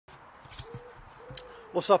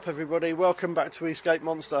What's up, everybody? Welcome back to Escape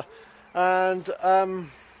Monster. And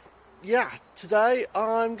yeah, today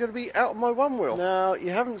I'm going to be out on my one wheel. Now, you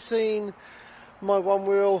haven't seen my one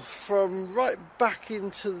wheel from right back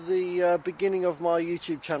into the beginning of my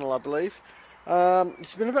YouTube channel, I believe.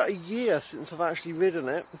 It's been about a year since I've actually ridden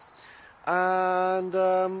it. And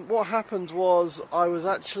what happened was I was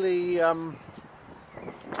actually out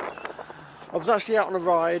on a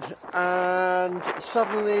ride, and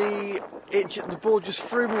suddenly the board just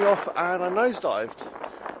threw me off and I nosedived.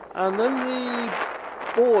 And then the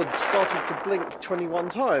board started to blink 21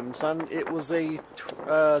 times, and it was a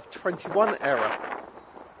 21 error.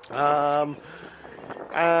 And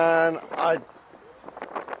I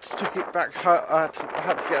took it back home. I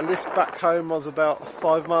had to get a lift back home. I was about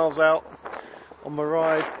 5 miles out on my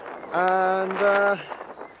ride, and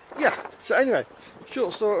yeah. So anyway,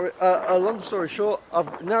 long story short,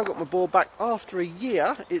 I've now got my board back after a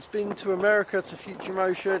year. It's been to America to Future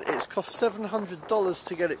Motion. It's cost $700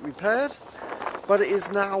 to get it repaired, but it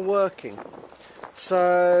is now working.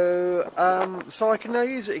 So so I can now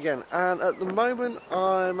use it again. And at the moment,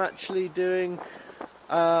 I'm actually doing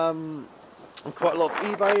quite a lot of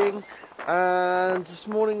eBaying. And this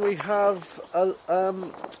morning we have a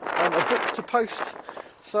book to post.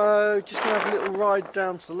 So just going to have a little ride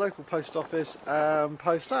down to the local post office and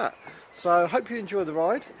post that. So hope you enjoy the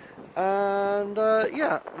ride, and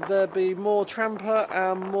yeah, there'll be more Tramper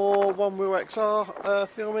and more One Wheel XR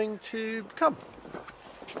filming to come.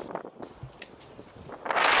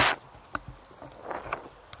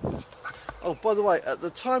 Oh, by the way, at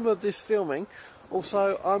the time of this filming,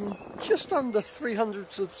 also, I'm just under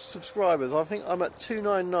 300 subscribers. I think I'm at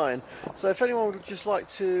 299. So if anyone would just like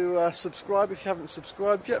to subscribe, if you haven't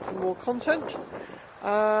subscribed yet, for more content.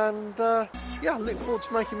 And yeah, look forward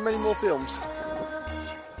to making many more films.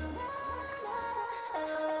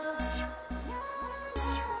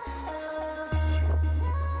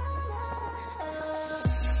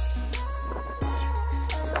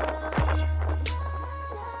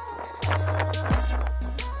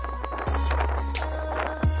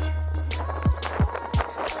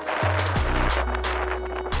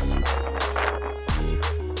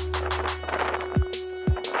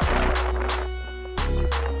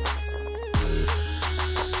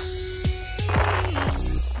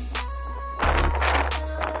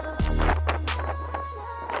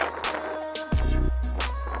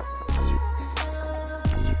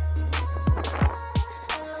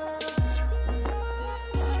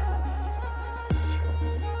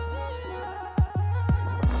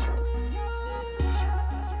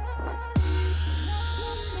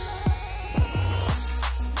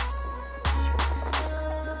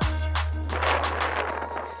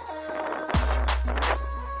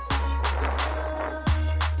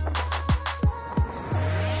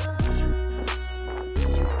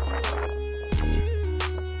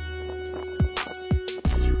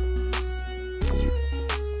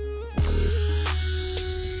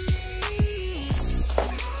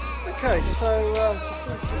 Okay, so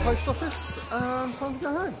to the post office, and time to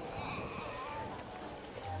go home.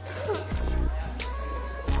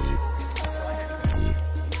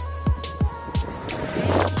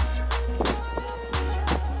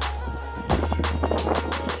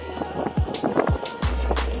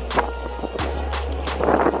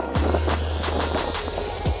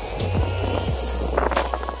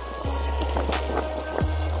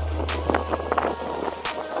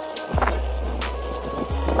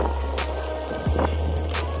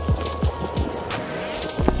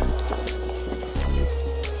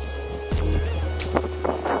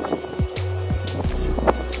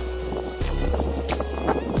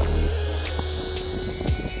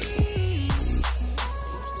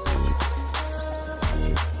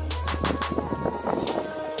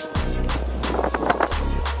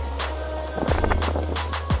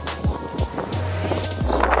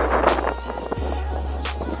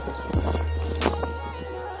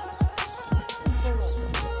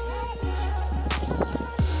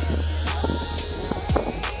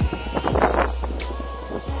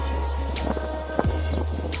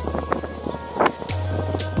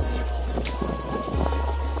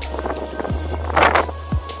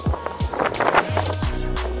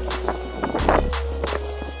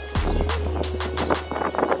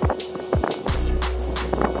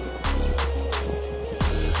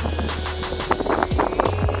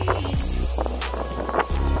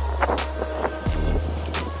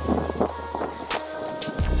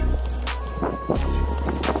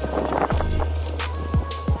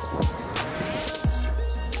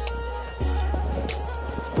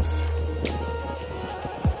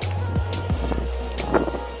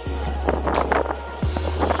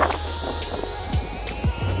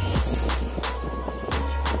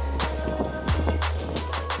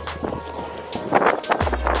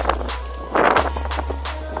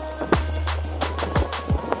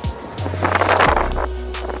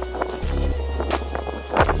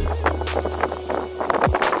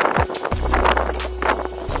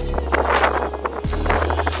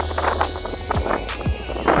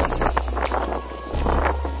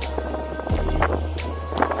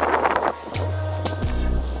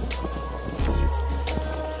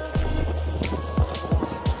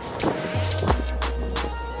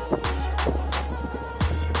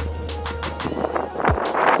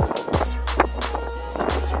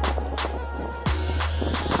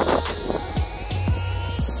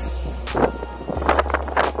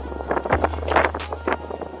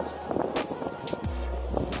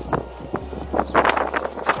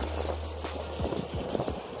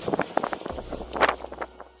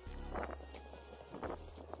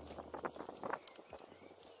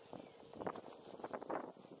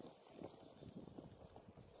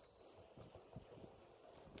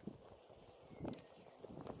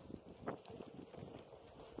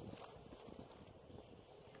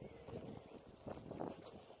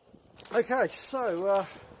 Okay, so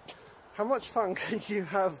how much fun can you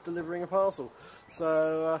have delivering a parcel?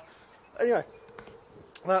 So anyway,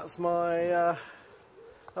 that's my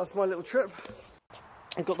little trip.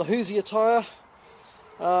 I've got the Hoosier tyre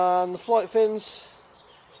and the flight fins,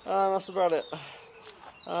 and that's about it.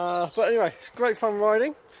 But anyway, it's great fun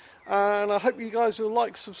riding, and I hope you guys will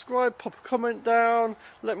like, subscribe, pop a comment down,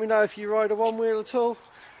 let me know if you ride a one wheel at all,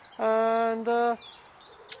 and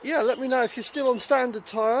yeah, let me know if you're still on standard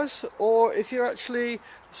tyres or if you're actually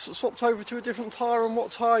swapped over to a different tyre and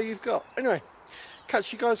what tyre you've got. Anyway,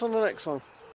 catch you guys on the next one.